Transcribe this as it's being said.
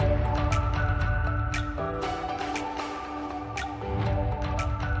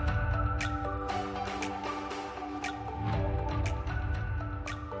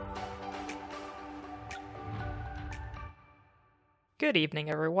Good evening,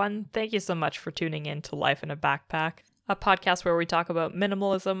 everyone. Thank you so much for tuning in to Life in a Backpack, a podcast where we talk about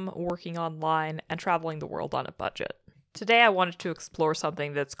minimalism, working online, and traveling the world on a budget. Today, I wanted to explore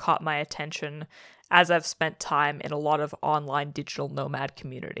something that's caught my attention as I've spent time in a lot of online digital nomad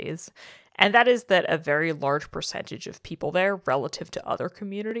communities, and that is that a very large percentage of people there, relative to other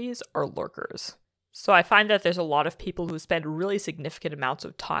communities, are lurkers. So I find that there's a lot of people who spend really significant amounts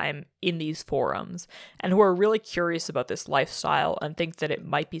of time in these forums and who are really curious about this lifestyle and think that it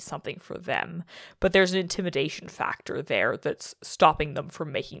might be something for them. But there's an intimidation factor there that's stopping them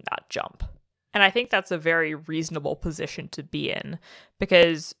from making that jump. And I think that's a very reasonable position to be in,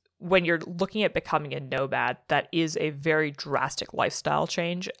 because when you're looking at becoming a nomad, that is a very drastic lifestyle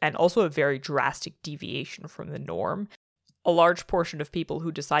change and also a very drastic deviation from the norm. A large portion of people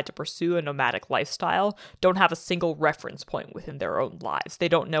who decide to pursue a nomadic lifestyle don't have a single reference point within their own lives. They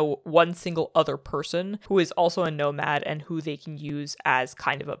don't know one single other person who is also a nomad and who they can use as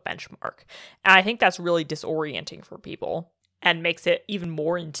kind of a benchmark. And I think that's really disorienting for people and makes it even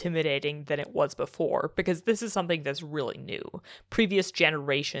more intimidating than it was before, because this is something that's really new. Previous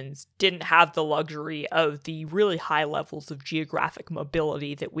generations didn't have the luxury of the really high levels of geographic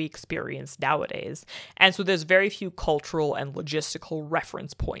mobility that we experience nowadays, and so there's very few cultural and logistical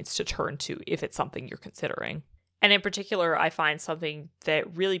reference points to turn to if it's something you're considering. And in particular, I find something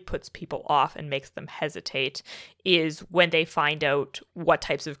that really puts people off and makes them hesitate is when they find out what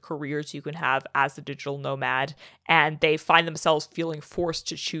types of careers you can have as a digital nomad, and they find themselves feeling forced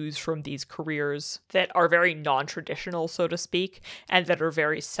to choose from these careers that are very non-traditional, so to speak, and that are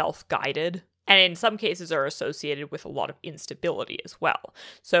very self-guided. And in some cases are associated with a lot of instability as well.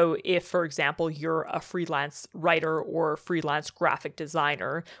 So if, for example, you're a freelance writer or freelance graphic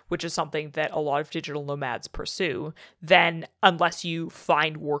designer, which is something that a lot of digital nomads pursue, then unless you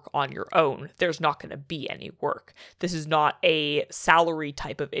find work on your own, there's not going to be any work. This is not a salary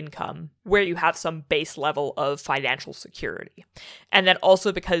type of income where you have some base level of financial security. And then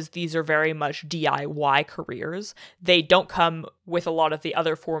also because these are very much DIY careers, they don't come with a lot of the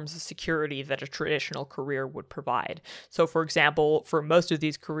other forms of security that a traditional career would provide. So for example, for most of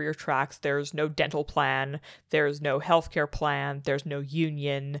these career tracks, there's no dental plan, there's no healthcare plan, there's no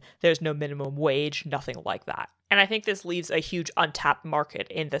union, there's no minimum wage, nothing like that. And I think this leaves a huge untapped market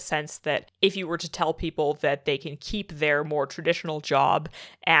in the sense that if you were to tell people that they can keep their more traditional job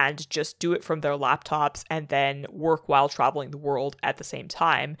and just do it from their laptops and then work while traveling the world at the same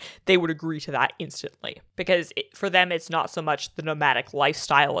time, they would agree to that instantly. Because for them, it's not so much the nomadic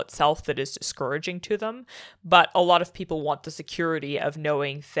lifestyle itself that is discouraging to them, but a lot of people want the security of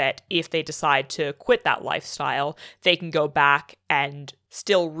knowing that if they decide to quit that lifestyle, they can go back and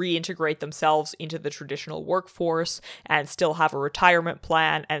still reintegrate themselves into the traditional workforce and still have a retirement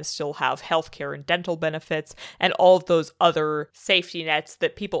plan and still have healthcare and dental benefits and all of those other safety nets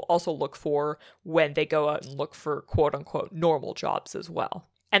that people also look for when they go out and look for quote unquote normal jobs as well.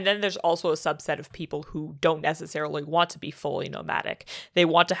 And then there's also a subset of people who don't necessarily want to be fully nomadic. They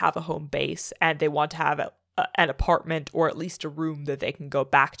want to have a home base and they want to have an apartment or at least a room that they can go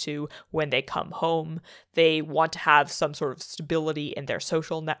back to when they come home. They want to have some sort of stability in their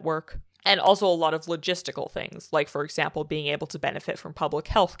social network. And also a lot of logistical things, like, for example, being able to benefit from public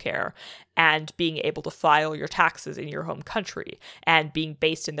health care and being able to file your taxes in your home country and being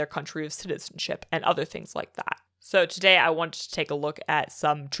based in their country of citizenship and other things like that. So today I wanted to take a look at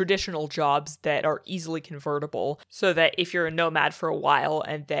some traditional jobs that are easily convertible so that if you're a nomad for a while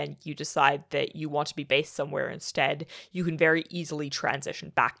and then you decide that you want to be based somewhere instead, you can very easily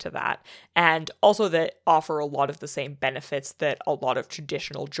transition back to that. And also that offer a lot of the same benefits that a lot of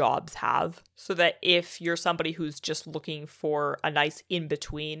traditional jobs have. So that if you're somebody who's just looking for a nice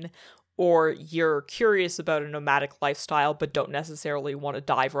in-between, or you're curious about a nomadic lifestyle but don't necessarily want to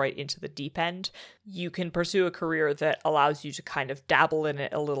dive right into the deep end, you can pursue a career that allows you to kind of dabble in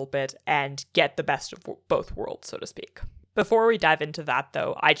it a little bit and get the best of both worlds, so to speak. Before we dive into that,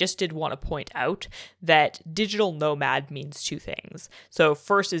 though, I just did want to point out that digital nomad means two things. So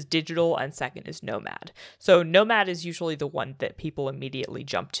first is digital and second is nomad. So nomad is usually the one that people immediately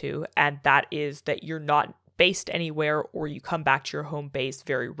jump to, and that is that you're not based anywhere, or you come back to your home base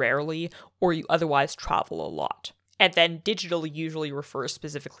very rarely, or you otherwise travel a lot. And then digital usually refers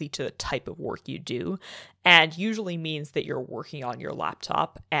specifically to the type of work you do, and usually means that you're working on your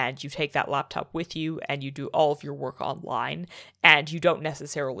laptop, and you take that laptop with you, and you do all of your work online, and you don't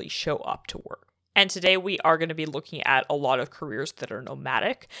necessarily show up to work. And today we are going to be looking at a lot of careers that are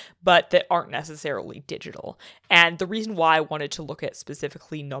nomadic, but that aren't necessarily digital. And the reason why I wanted to look at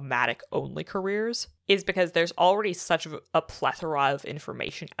specifically nomadic-only careers is because there's already such a plethora of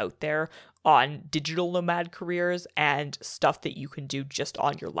information out there on digital nomad careers and stuff that you can do just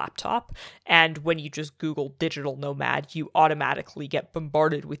on your laptop. And when you just Google digital nomad, you automatically get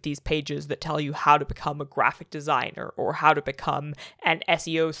bombarded with these pages that tell you how to become a graphic designer, or how to become an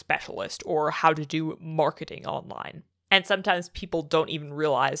SEO specialist, or how to do marketing online. And sometimes people don't even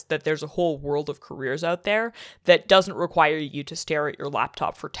realize that there's a whole world of careers out there that doesn't require you to stare at your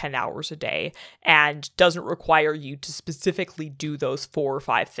laptop for 10 hours a day, and doesn't require you to specifically do those 4 or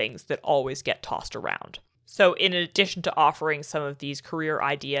 5 things that always get tossed around. So in addition to offering some of these career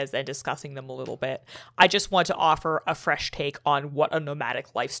ideas and discussing them a little bit, I just want to offer a fresh take on what a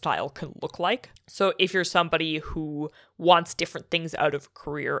nomadic lifestyle can look like. So if you're somebody who wants different things out of a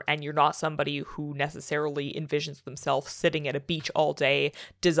career, and you're not somebody who necessarily envisions themselves sitting at a beach all day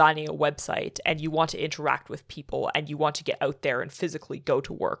designing a website, and you want to interact with people, and you want to get out there and physically go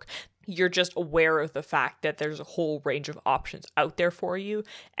to work, you're just aware of the fact that there's a whole range of options out there for you,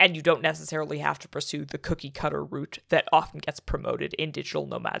 and you don't necessarily have to pursue the cookie cutter route that often gets promoted in digital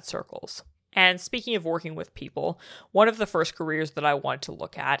nomad circles. And speaking of working with people, one of the first careers that I want to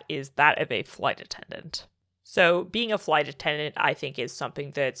look at is that of a flight attendant. So being a flight attendant, I think, is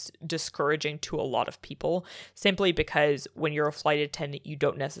something that's discouraging to a lot of people, simply because when you're a flight attendant, you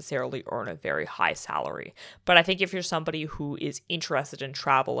don't necessarily earn a very high salary. But I think if you're somebody who is interested in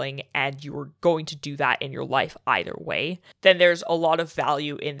traveling and you're going to do that in your life either way, then there's a lot of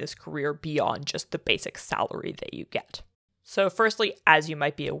value in this career beyond just the basic salary that you get. So firstly, as you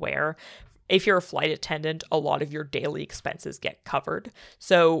might be aware, if you're a flight attendant, a lot of your daily expenses get covered.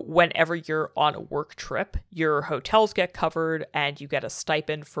 So whenever you're on a work trip, your hotels get covered and you get a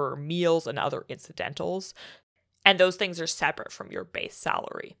stipend for meals and other incidentals. And those things are separate from your base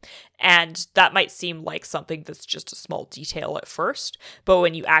salary. And that might seem like something that's just a small detail at first, but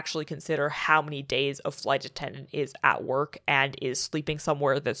when you actually consider how many days a flight attendant is at work and is sleeping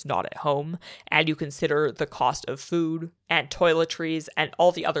somewhere that's not at home, and you consider the cost of food and toiletries and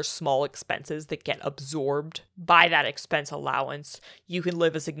all the other small expenses that get absorbed by that expense allowance, you can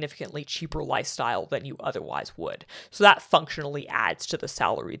live a significantly cheaper lifestyle than you otherwise would. So that functionally adds to the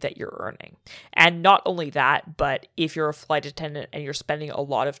salary that you're earning. And not only that, but if you're a flight attendant and you're spending a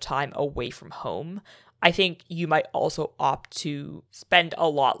lot of time away from home, I think you might also opt to spend a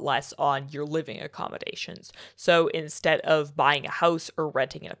lot less on your living accommodations. So instead of buying a house or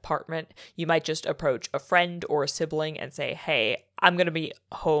renting an apartment, you might just approach a friend or a sibling and say, hey, I'm going to be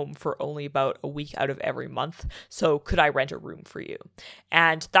home for only about a week out of every month, so could I rent a room for you?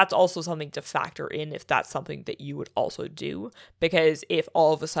 And that's also something to factor in if that's something that you would also do, because if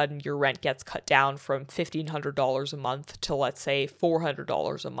all of a sudden your rent gets cut down from $1,500 a month to, let's say,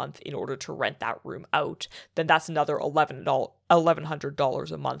 $400 a month in order to rent that room out, then that's another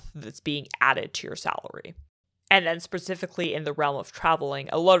 $1,100 a month that's being added to your salary. And then specifically in the realm of traveling,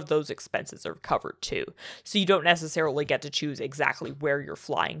 a lot of those expenses are covered too. So you don't necessarily get to choose exactly where you're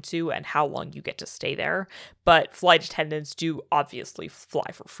flying to and how long you get to stay there. But flight attendants do obviously fly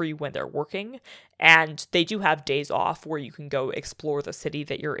for free when they're working. And they do have days off where you can go explore the city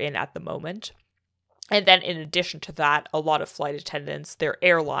that you're in at the moment. And then in addition to that, a lot of flight attendants, their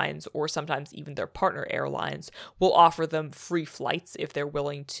airlines, or sometimes even their partner airlines, will offer them free flights if they're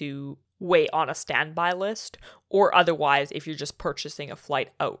willing to wait on a standby list, or otherwise, if you're just purchasing a flight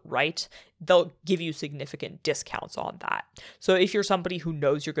outright, they'll give you significant discounts on that. So if you're somebody who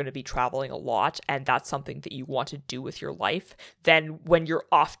knows you're going to be traveling a lot and that's something that you want to do with your life, then when you're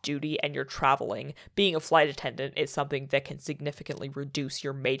off duty and you're traveling, being a flight attendant is something that can significantly reduce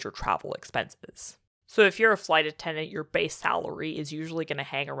your major travel expenses. So if you're a flight attendant, your base salary is usually going to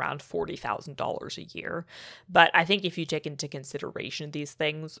hang around $40,000 a year. But I think if you take into consideration these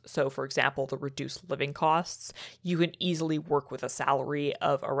things, so for example, the reduced living costs, you can easily work with a salary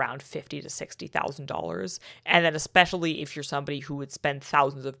of around $50,000 to $60,000. And then especially if you're somebody who would spend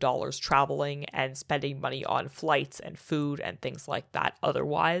thousands of dollars traveling and spending money on flights and food and things like that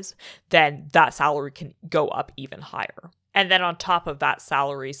otherwise, then that salary can go up even higher. And then on top of that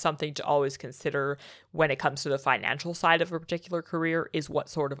salary, something to always consider when it comes to the financial side of a particular career is what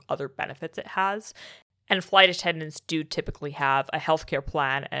sort of other benefits it has. And flight attendants do typically have a healthcare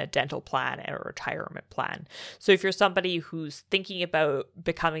plan, a dental plan, and a retirement plan. So if you're somebody who's thinking about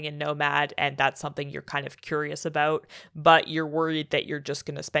becoming a nomad and that's something you're kind of curious about, but you're worried that you're just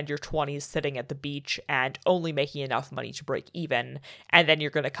going to spend your 20s sitting at the beach and only making enough money to break even, and then you're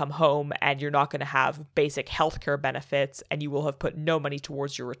going to come home and you're not going to have basic healthcare benefits and you will have put no money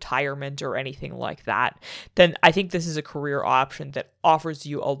towards your retirement or anything like that, then I think this is a career option that offers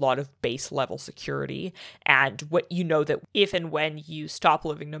you a lot of base level security And what you know that if and when you stop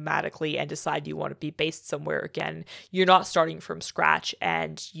living nomadically and decide you want to be based somewhere again, you're not starting from scratch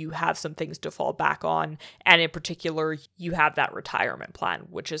and you have some things to fall back on. And in particular, you have that retirement plan,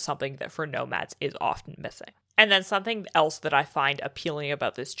 which is something that for nomads is often missing. And then something else that I find appealing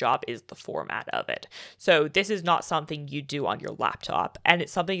about this job is the format of it. So this is not something you do on your laptop, and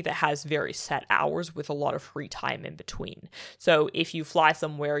it's something that has very set hours with a lot of free time in between. So if you fly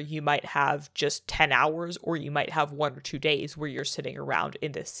somewhere, you might have just 10 hours, or you might have 1 or 2 days where you're sitting around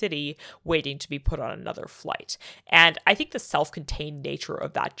in this city waiting to be put on another flight. And I think the self-contained nature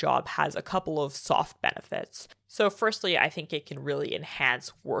of that job has a couple of soft benefits. So firstly, I think it can really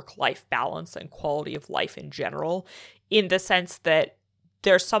enhance work-life balance and quality of life in general, in the sense that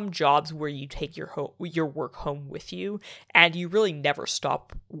there are some jobs where you take your work home with you and you really never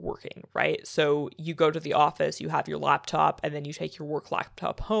stop working, right? So you go to the office, you have your laptop, and then you take your work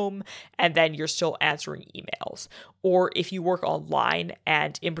laptop home, and then you're still answering emails. Or if you work online,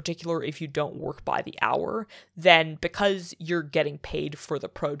 and in particular, if you don't work by the hour, then because you're getting paid for the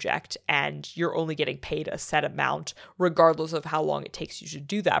project and you're only getting paid a set amount, regardless of how long it takes you to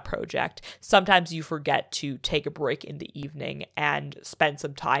do that project, sometimes you forget to take a break in the evening and spend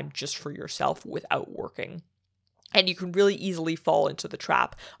some time just for yourself without working. And you can really easily fall into the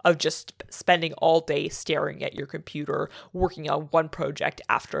trap of just spending all day staring at your computer, working on one project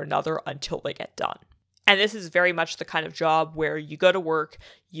after another until they get done. And this is very much the kind of job where you go to work,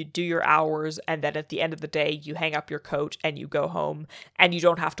 you do your hours, and then at the end of the day, you hang up your coat and you go home, and you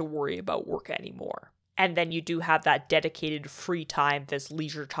don't have to worry about work anymore. And then you do have that dedicated free time, this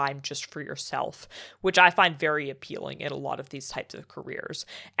leisure time just for yourself, which I find very appealing in a lot of these types of careers.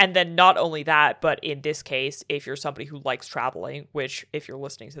 And then not only that, but in this case, if you're somebody who likes traveling, which if you're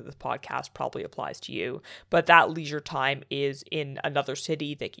listening to this podcast probably applies to you, but that leisure time is in another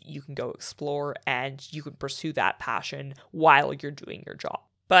city that you can go explore and you can pursue that passion while you're doing your job.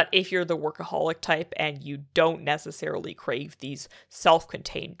 But if you're the workaholic type and you don't necessarily crave these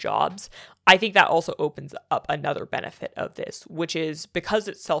self-contained jobs, I think that also opens up another benefit of this, which is because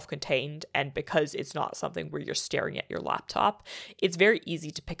it's self-contained and because it's not something where you're staring at your laptop, it's very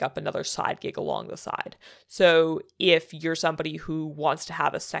easy to pick up another side gig along the side. So if you're somebody who wants to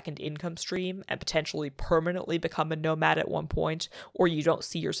have a second income stream and potentially permanently become a nomad at one point, or you don't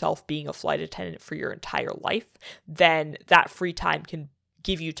see yourself being a flight attendant for your entire life, then that free time can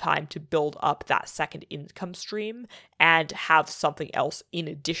give you time to build up that second income stream and have something else in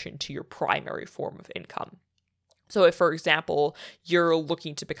addition to your primary form of income. So if, for example, you're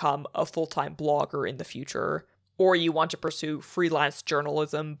looking to become a full-time blogger in the future, or you want to pursue freelance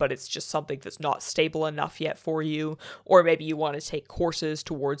journalism, but it's just something that's not stable enough yet for you, or maybe you want to take courses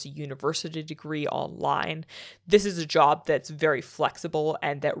towards a university degree online, this is a job that's very flexible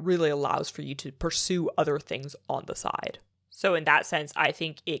and that really allows for you to pursue other things on the side. So in that sense, I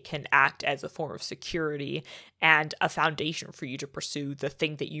think it can act as a form of security and a foundation for you to pursue the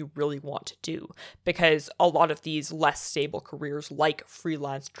thing that you really want to do. Because a lot of these less stable careers like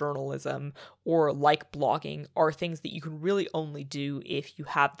freelance journalism or like blogging are things that you can really only do if you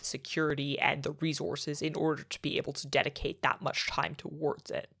have the security and the resources in order to be able to dedicate that much time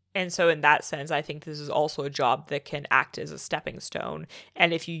towards it. And so in that sense, I think this is also a job that can act as a stepping stone.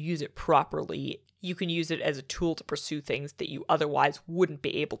 And if you use it properly, you can use it as a tool to pursue things that you otherwise wouldn't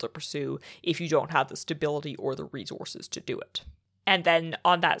be able to pursue if you don't have the stability or the resources to do it. And then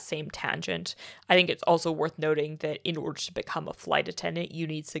on that same tangent, I think it's also worth noting that in order to become a flight attendant, you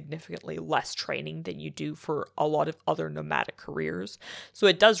need significantly less training than you do for a lot of other nomadic careers. So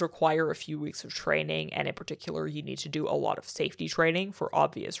it does require a few weeks of training, and in particular, you need to do a lot of safety training for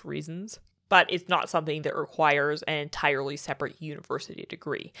obvious reasons. But it's not something that requires an entirely separate university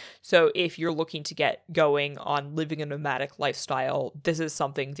degree. So if you're looking to get going on living a nomadic lifestyle, this is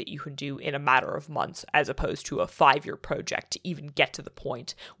something that you can do in a matter of months as opposed to a 5-year project to even get to the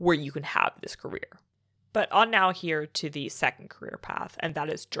point where you can have this career. But on now here to the second career path, and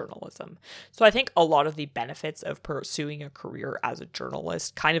that is journalism. So I think a lot of the benefits of pursuing a career as a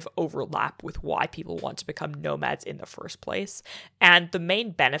journalist kind of overlap with why people want to become nomads in the first place. And the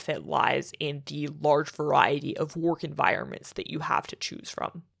main benefit lies in the large variety of work environments that you have to choose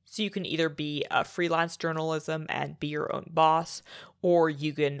from. So you can either be a freelance journalism and be your own boss, or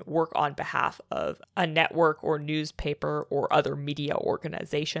you can work on behalf of a network or newspaper or other media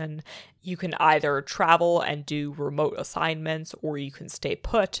organization. You can either travel and do remote assignments, or you can stay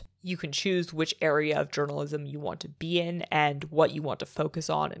put. You can choose which area of journalism you want to be in and what you want to focus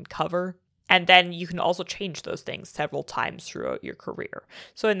on and cover. And then you can also change those things several times throughout your career.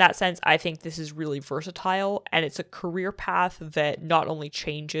 So in that sense, I think this is really versatile, and it's a career path that not only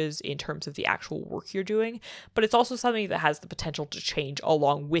changes in terms of the actual work you're doing, but it's also something that has the potential to change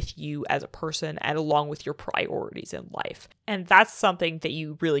along with you as a person and along with your priorities in life. And that's something that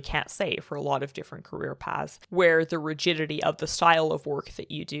you really can't say for a lot of different career paths, where the rigidity of the style of work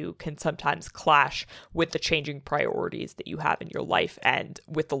that you do can sometimes clash with the changing priorities that you have in your life and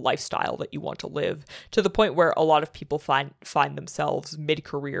with the lifestyle that you want to live, to the point where a lot of people find themselves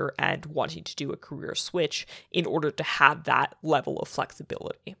mid-career and wanting to do a career switch in order to have that level of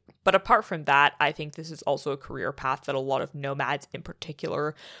flexibility. But apart from that, I think this is also a career path that a lot of nomads in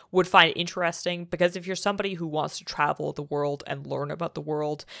particular would find interesting, because if you're somebody who wants to travel the world and learn about the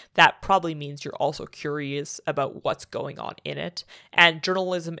world, that probably means you're also curious about what's going on in it. And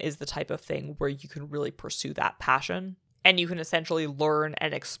journalism is the type of thing where you can really pursue that passion. And you can essentially learn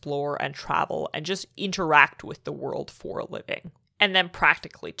and explore and travel and just interact with the world for a living. And then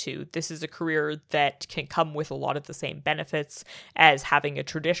practically too, this is a career that can come with a lot of the same benefits as having a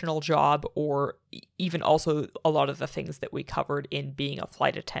traditional job, or even also a lot of the things that we covered in being a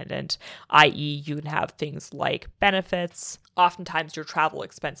flight attendant, i.e. you can have things like benefits. Oftentimes your travel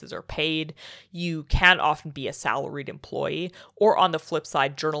expenses are paid. You can often be a salaried employee, or on the flip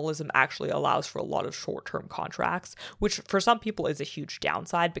side, journalism actually allows for a lot of short-term contracts, which for some people is a huge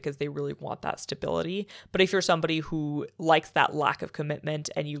downside because they really want that stability. But if you're somebody who likes that lack of commitment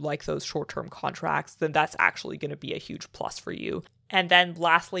and you like those short-term contracts, then that's actually going to be a huge plus for you. And then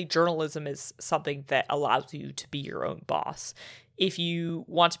lastly, journalism is something that allows you to be your own boss. If you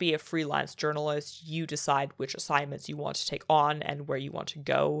want to be a freelance journalist, you decide which assignments you want to take on and where you want to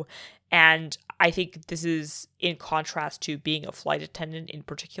go. And I think this is in contrast to being a flight attendant in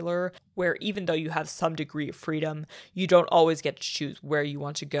particular, where even though you have some degree of freedom, you don't always get to choose where you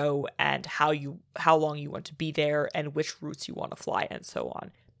want to go and how long you want to be there and which routes you want to fly and so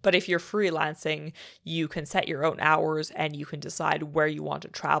on. But if you're freelancing, you can set your own hours and you can decide where you want to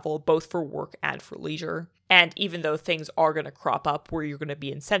travel, both for work and for leisure. And even though things are going to crop up where you're going to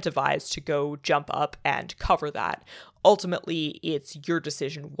be incentivized to go jump up and cover that, ultimately it's your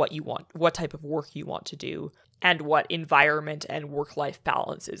decision what you want, what type of work you want to do, and what environment and work-life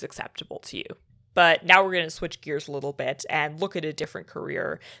balance is acceptable to you. But now we're going to switch gears a little bit and look at a different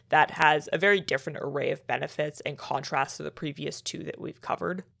career that has a very different array of benefits in contrast to the previous two that we've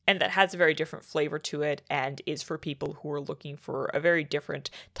covered, and that has a very different flavor to it and is for people who are looking for a very different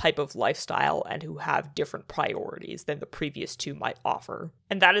type of lifestyle and who have different priorities than the previous two might offer.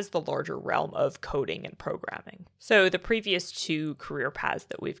 And that is the larger realm of coding and programming. So the previous two career paths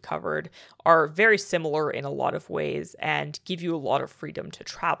that we've covered are very similar in a lot of ways and give you a lot of freedom to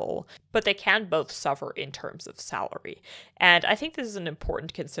travel, but they can both suffer in terms of salary. And I think this is an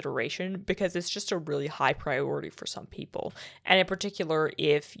important consideration because it's just a really high priority for some people. And in particular,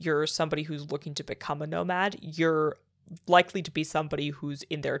 if you're somebody who's looking to become a nomad, you're likely to be somebody who's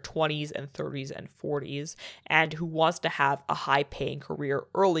in their 20s and 30s and 40s and who wants to have a high paying career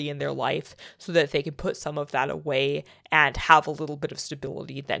early in their life so that they can put some of that away and have a little bit of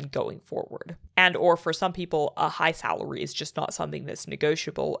stability then going forward. And or for some people, a high salary is just not something that's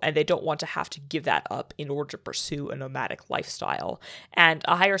negotiable and they don't want to have to give that up in order to pursue a nomadic lifestyle. And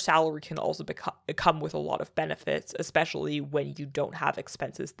a higher salary can also come with a lot of benefits, especially when you don't have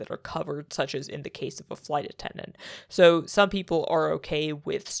expenses that are covered, such as in the case of a flight attendant. So some people are okay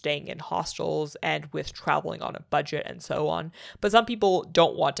with staying in hostels and with traveling on a budget and so on, but some people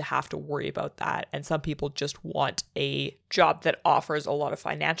don't want to have to worry about that, and some people just want a job that offers a lot of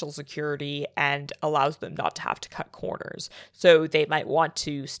financial security and allows them not to have to cut corners. So they might want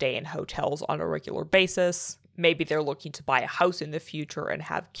to stay in hotels on a regular basis. Maybe they're looking to buy a house in the future and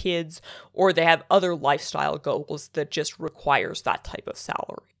have kids, or they have other lifestyle goals that just requires that type of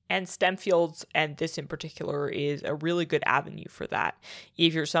salary. And STEM fields, and this in particular, is a really good avenue for that.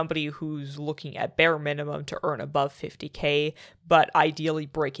 If you're somebody who's looking at bare minimum to earn above 50K, but ideally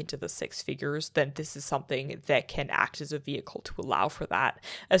break into the six figures, then this is something that can act as a vehicle to allow for that,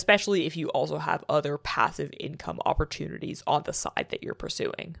 especially if you also have other passive income opportunities on the side that you're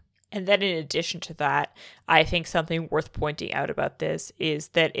pursuing. And then in addition to that, I think something worth pointing out about this is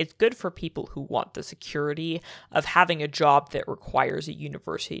that it's good for people who want the security of having a job that requires a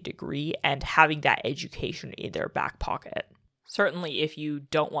university degree and having that education in their back pocket. Certainly, if you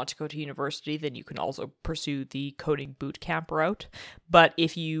don't want to go to university, then you can also pursue the coding bootcamp route. But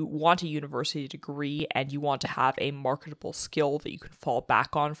if you want a university degree and you want to have a marketable skill that you can fall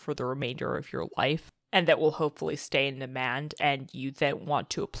back on for the remainder of your life, and that will hopefully stay in demand, and you then want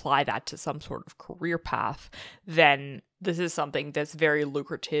to apply that to some sort of career path, then this is something that's very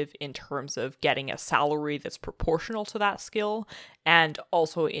lucrative in terms of getting a salary that's proportional to that skill, and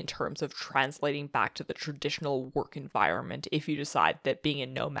also in terms of translating back to the traditional work environment if you decide that being a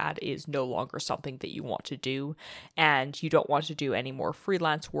nomad is no longer something that you want to do, and you don't want to do any more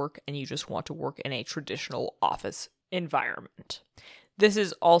freelance work, and you just want to work in a traditional office environment. This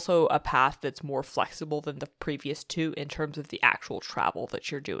is also a path that's more flexible than the previous two in terms of the actual travel that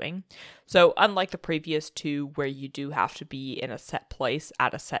you're doing. So unlike the previous two where you do have to be in a set place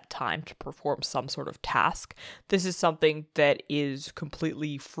at a set time to perform some sort of task, this is something that is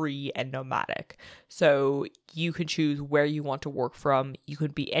completely free and nomadic. So you can choose where you want to work from. You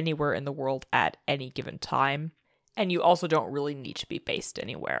could be anywhere in the world at any given time. And you also don't really need to be based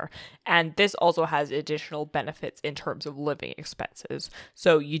anywhere. And this also has additional benefits in terms of living expenses.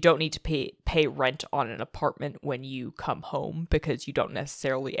 So you don't need to pay rent on an apartment when you come home because you don't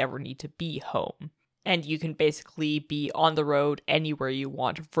necessarily ever need to be home. And you can basically be on the road anywhere you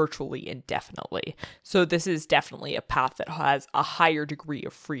want virtually indefinitely. So this is definitely a path that has a higher degree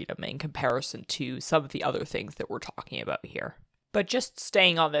of freedom in comparison to some of the other things that we're talking about here. But just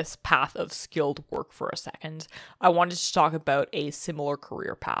staying on this path of skilled work for a second, I wanted to talk about a similar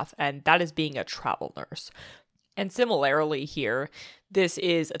career path, and that is being a travel nurse. And similarly here, this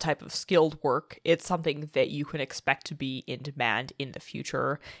is a type of skilled work. It's something that you can expect to be in demand in the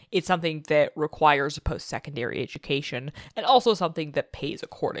future. It's something that requires a post-secondary education, and also something that pays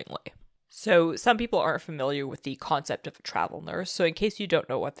accordingly. So some people aren't familiar with the concept of a travel nurse. So in case you don't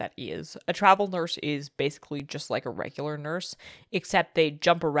know what that is, a travel nurse is basically just like a regular nurse, except they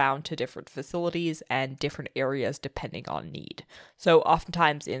jump around to different facilities and different areas depending on need. So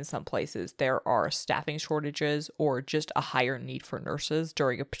oftentimes in some places there are staffing shortages or just a higher need for nurses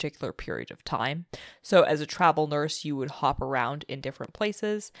during a particular period of time. So as a travel nurse, you would hop around in different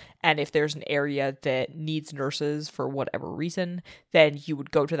places, and if there's an area that needs nurses for whatever reason, then you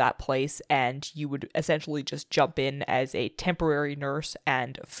would go to that place and you would essentially just jump in as a temporary nurse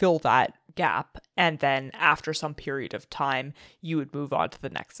and fill that gap. And then after some period of time, you would move on to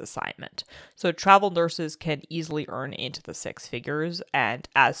the next assignment. So travel nurses can easily earn into the six figures. And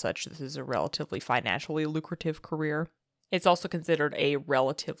as such, this is a relatively financially lucrative career. It's also considered a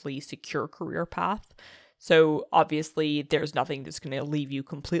relatively secure career path. So obviously there's nothing that's going to leave you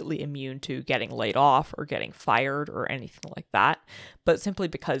completely immune to getting laid off or getting fired or anything like that. But simply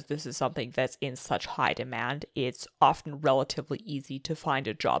because this is something that's in such high demand, it's often relatively easy to find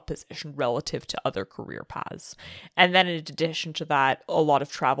a job position relative to other career paths. And then in addition to that, a lot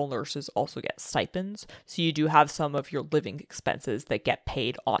of travel nurses also get stipends. So you do have some of your living expenses that get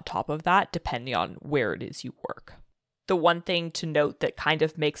paid on top of that, depending on where it is you work. The one thing to note that kind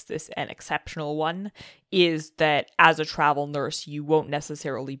of makes this an exceptional one is that as a travel nurse, you won't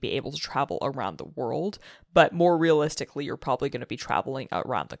necessarily be able to travel around the world, but more realistically, you're probably going to be traveling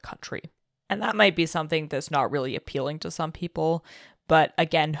around the country. And that might be something that's not really appealing to some people, but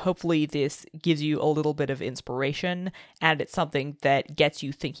again, hopefully this gives you a little bit of inspiration, and it's something that gets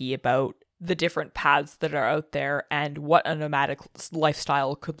you thinking about the different paths that are out there and what a nomadic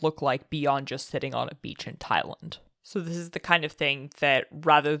lifestyle could look like beyond just sitting on a beach in Thailand. So this is the kind of thing that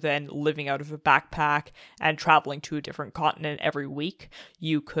rather than living out of a backpack and traveling to a different continent every week,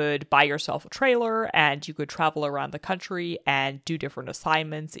 you could buy yourself a trailer and you could travel around the country and do different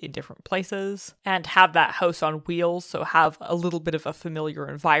assignments in different places and have that house on wheels. So have a little bit of a familiar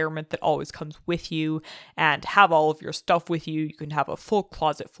environment that always comes with you and have all of your stuff with you. You can have a full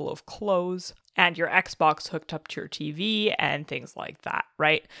closet full of clothes and your Xbox hooked up to your TV and things like that,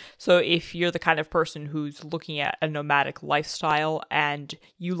 right? So if you're the kind of person who's looking at a nomadic lifestyle and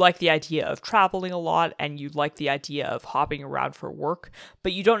you like the idea of traveling a lot and you like the idea of hopping around for work,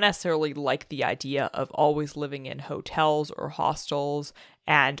 but you don't necessarily like the idea of always living in hotels or hostels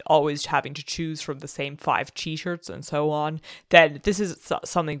and always having to choose from the same 5 t-shirts and so on, then this is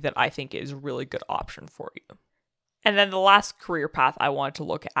something that I think is a really good option for you. And then the last career path I wanted to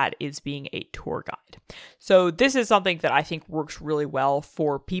look at is being a tour guide. So this is something that I think works really well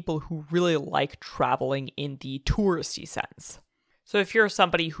for people who really like traveling in the touristy sense. So if you're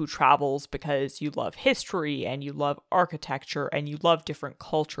somebody who travels because you love history and you love architecture and you love different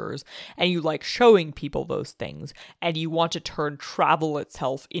cultures and you like showing people those things and you want to turn travel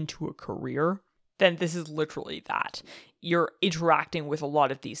itself into a career, then this is literally that. You're interacting with a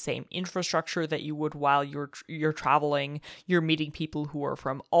lot of the same infrastructure that you would while you're traveling. You're meeting people who are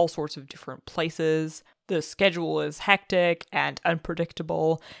from all sorts of different places. The schedule is hectic and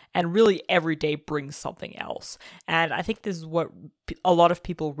unpredictable, and really every day brings something else. And I think this is what a lot of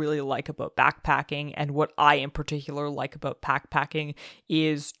people really like about backpacking, and what I in particular like about backpacking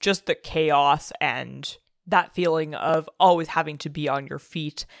is just the chaos and that feeling of always having to be on your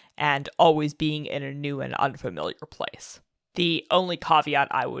feet and always being in a new and unfamiliar place. The only caveat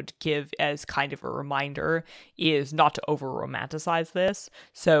I would give as kind of a reminder is not to over-romanticize this.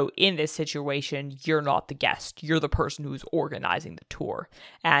 So in this situation, you're not the guest. You're the person who's organizing the tour.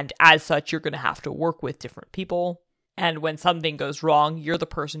 And as such, you're going to have to work with different people. And when something goes wrong, you're the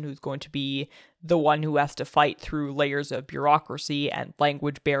person who's going to be the one who has to fight through layers of bureaucracy and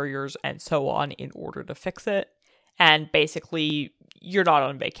language barriers and so on in order to fix it. And basically, you're not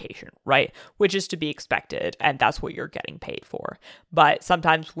on vacation, right? Which is to be expected, and that's what you're getting paid for. But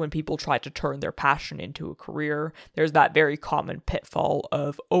sometimes when people try to turn their passion into a career, there's that very common pitfall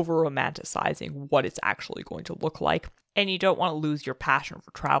of over-romanticizing what it's actually going to look like. And you don't want to lose your passion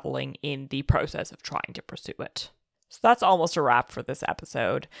for traveling in the process of trying to pursue it. So that's almost a wrap for this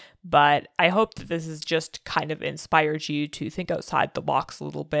episode, but I hope that this has just kind of inspired you to think outside the box a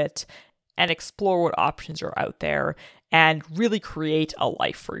little bit and explore what options are out there and really create a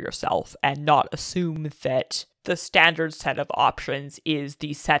life for yourself and not assume that the standard set of options is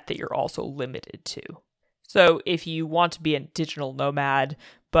the set that you're also limited to. So if you want to be a digital nomad,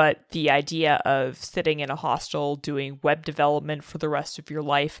 but the idea of sitting in a hostel doing web development for the rest of your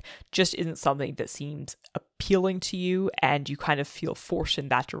life just isn't something that seems appealing to you and you kind of feel forced in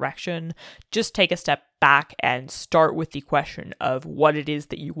that direction, just take a step back and start with the question of what it is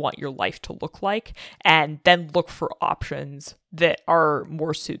that you want your life to look like, and then look for options that are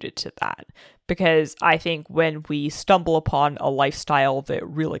more suited to that. Because I think when we stumble upon a lifestyle that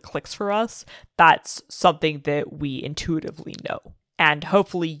really clicks for us, that's something that we intuitively know. And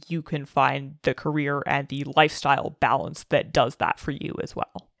hopefully you can find the career and the lifestyle balance that does that for you as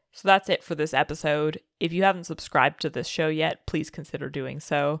well. So that's it for this episode. If you haven't subscribed to this show yet, please consider doing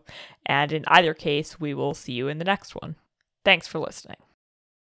so. And in either case, we will see you in the next one. Thanks for listening.